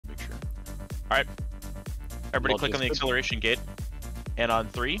Alright. Everybody click on the Logistics. acceleration gate. And on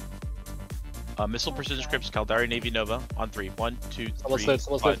 3, missile precision scripts, Caldari, Navy, Nova. On 3. 1, 2, 3.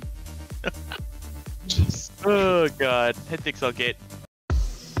 Someone's one. Oh god. Hit the accel gate.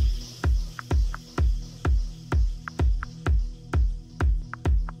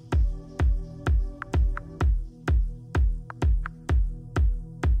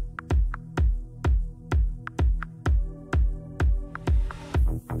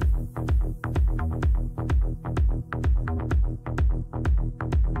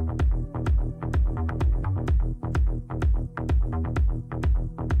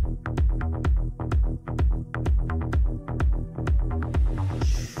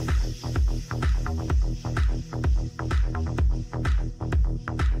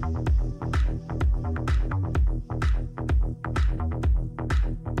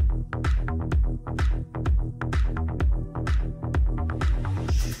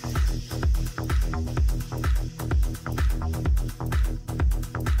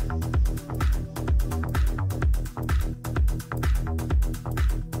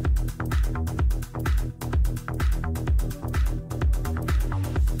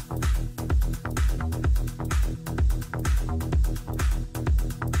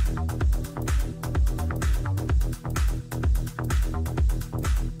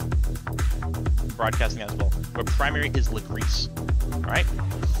 Broadcasting as well. But primary is Legrease. Alright?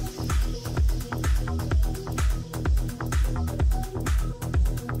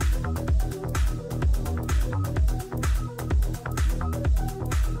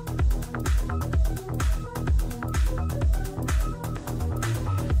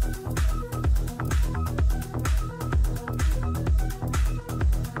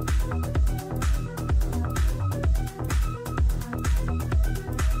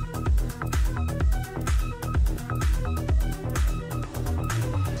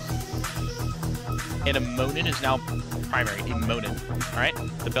 And Ammonin is now primary, Ammonin. Alright?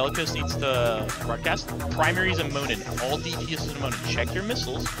 The Bellicose needs to broadcast. Primary is Ammonin. All DPS is Ammonin. Check your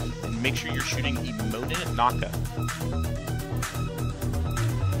missiles and make sure you're shooting Ammonin at Naka.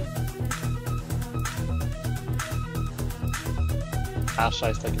 Ash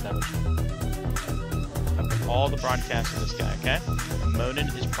is taking damage. I put all the broadcasts in this guy, okay?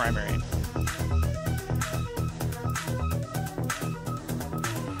 Ammonin is primary.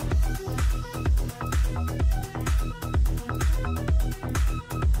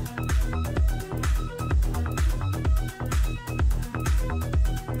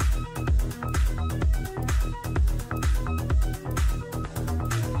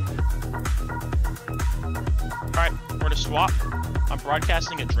 Alright, we're gonna swap. I'm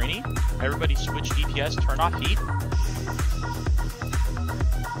broadcasting a Drainy. Everybody switch DPS, turn off heat.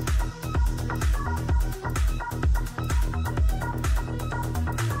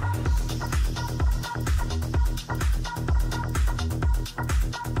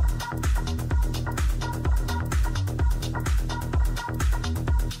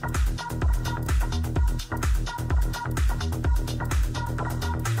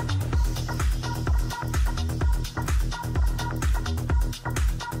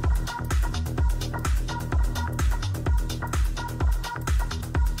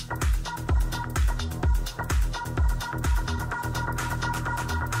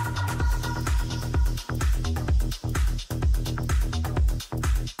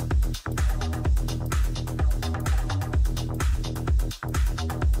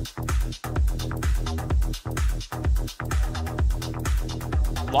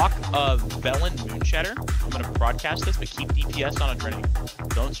 Block of Velen Moonshatter. I'm gonna broadcast this, but keep DPS on a draining.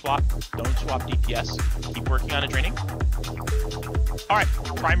 Don't swap DPS. Keep working on a draining. Alright,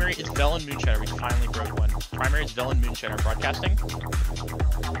 primary is Velen Moonshatter. We finally broke one. Primary is Velen Moonshatter broadcasting.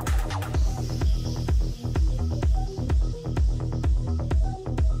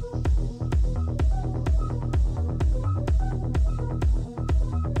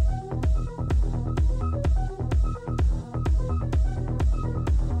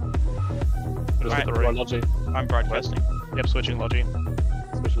 Right. Logi. I'm broadcasting. Yep, switching Logi.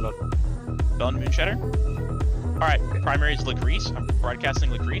 Switching Logi. Velen Moonshatter. Alright, primary is Legrease. I'm broadcasting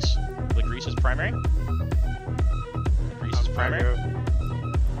Legrease. Legrease is primary. Legrease is primary.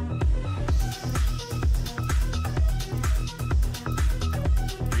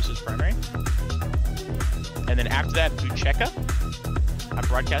 Legrease is primary. And then after that, Bucheka. I'm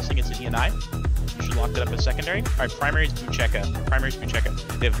broadcasting it's an ENI. You should lock that up as secondary. Alright, primary is Bucheka. Primary is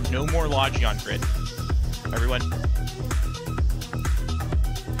Bucheka. They have no more Logi on grid. Everyone.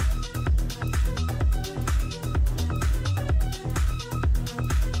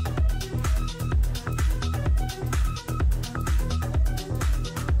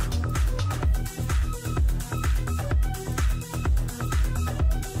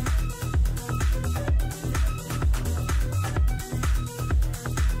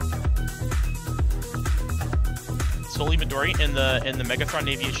 Midori in the Megathron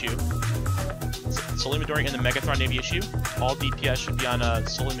Navy issue. Sully Midori in the Megathron Navy issue. All DPS should be on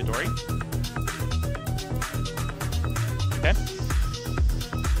Sully Midori. Okay.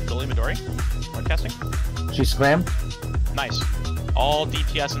 Sully Midori. Broadcasting. She swam. Nice. All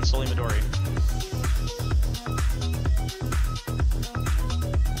DPS and Sully Midori.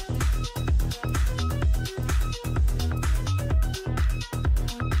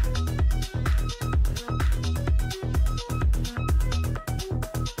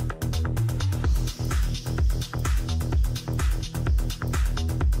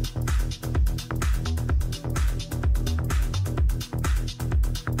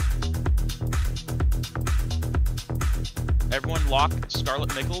 Everyone lock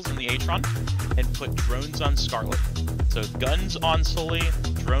Scarlet Mickles in the Atron and put drones on Scarlet. So guns on Sully,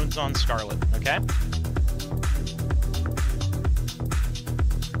 drones on Scarlet, okay?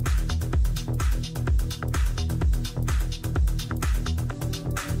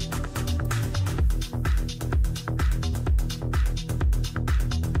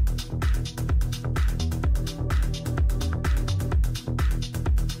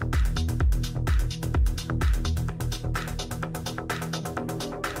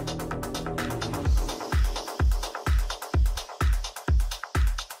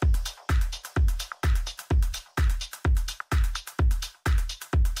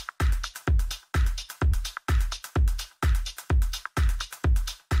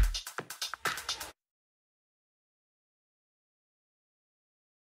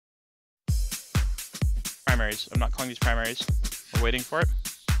 Primaries. I'm not calling these primaries. We're waiting for it.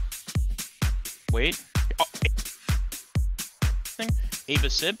 Wait. Oh, Ava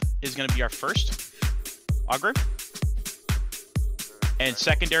Sib is going to be our first augur. And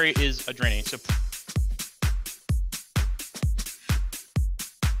secondary is Adreni. So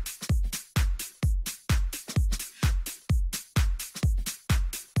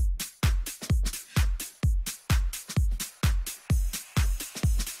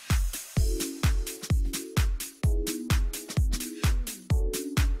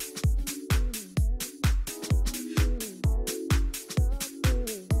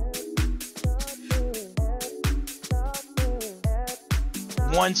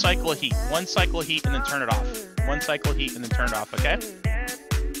one cycle of heat, and then turn it off. One cycle of heat, and then turn it off, okay?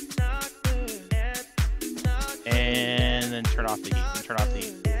 And then turn off the heat, and turn off the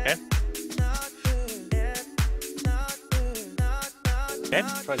heat, okay? Okay?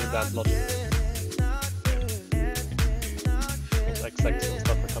 Try to dance logic. It's like sex and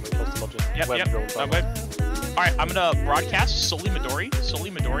stuff are coming close to logic. Yep, Web drones are. web. Alright, I'm gonna broadcast Sully Midori.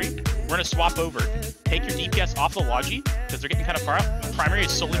 We're gonna swap over. Take your DPS off the Logi, because they're getting kind of far out. Primary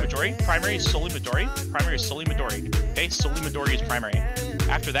is Sully Midori. Okay, Sully Midori is primary.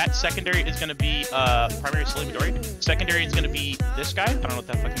 After that, secondary is gonna be primary is Sully Midori. Secondary is gonna be this guy. I don't know what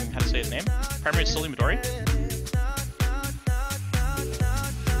that fucking how to say his name. Primary is Sully Midori.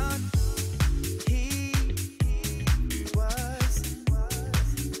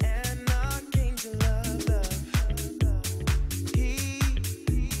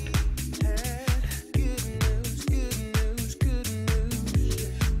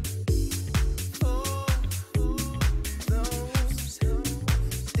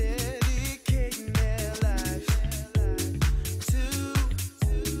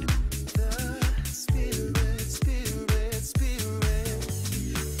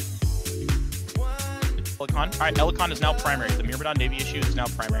 Alright, Elikon is now primary. The Myrmidon Navy issue is now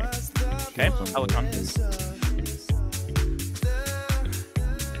primary. Okay, Elikon.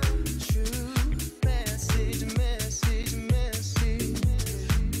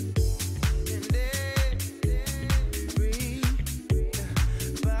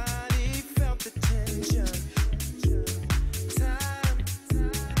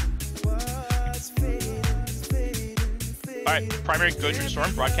 Alright, primary Godrin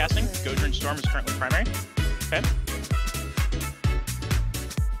Storm broadcasting. Godrin Storm is currently primary. Okay.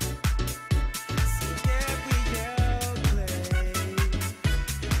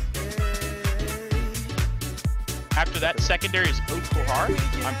 After that, secondary is Okohar.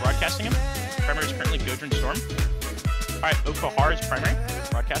 I'm broadcasting him. Primary is currently Godrin Storm. Alright, Okohar is primary.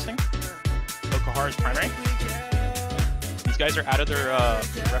 Broadcasting. Okohar is primary. These guys are out of their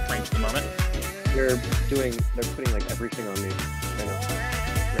rep range at the moment. They're putting like everything on me right now.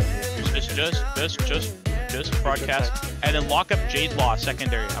 Just broadcast, and then lock up Jade Law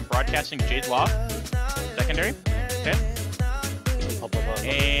secondary. I'm broadcasting Jade Law secondary. Okay.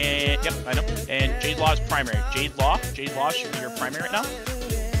 And yep, I know. And Jade Law is primary. Jade Law should be your primary right now.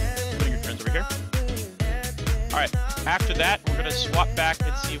 Putting your turns over here. All right. After that, we're gonna swap back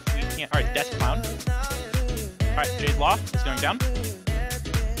and see if we can't. All right, Death Clown. Alright, Jade Law is going down.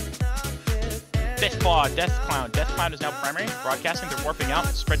 Death Claw, Death Clown. Death Clown is now primary. Broadcasting, they're warping out.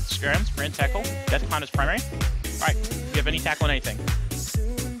 Spread skirms, Brand tackle. Death Clown is primary. Alright, do you have any tackle on anything?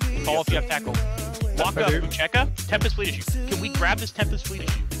 Call if you have tackle. Walk up, Ucheka. Tempest Fleet issue. Can we grab this Tempest Fleet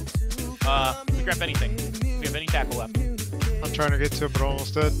issue? Can we grab anything? Do we have any tackle left? I'm trying to get to it, but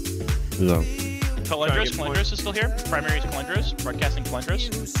almost dead. No. Calendros is still here. Primary is Calendros. Broadcasting Calendros.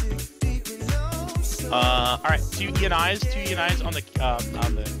 Alright, two ENIs on the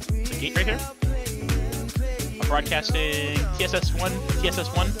gate right here. Broadcasting TSS1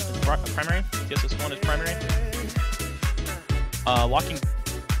 is primary. TSS1 is primary. Locking.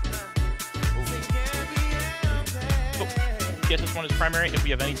 Oh. TSS1 is primary. If we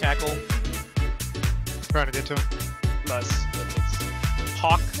have any tackle. Trying to get to him. Nice.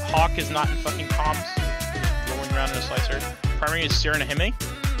 Hawk is not in fucking comms. Rolling around in a slicer. Primary is Serenahime.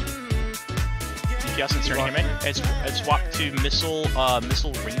 DPS and Serenahime. It's swapped to missile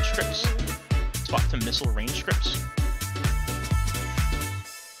range strips. Swap to missile range strips.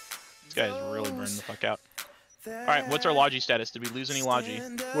 This guy is really burning the fuck out. Alright, what's our Logi status? Did we lose any Logi?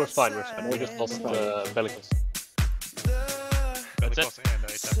 We're fine. We just lost Bellicus. That's it?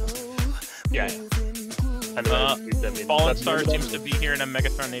 Yeah. And Fallen Star seems to be here in a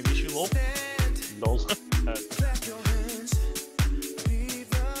Megathron Navy issue, lol. Lol.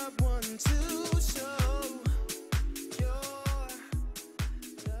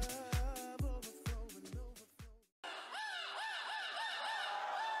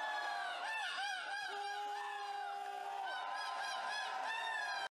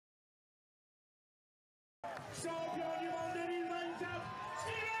 Champion du monde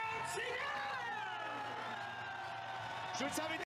 2024,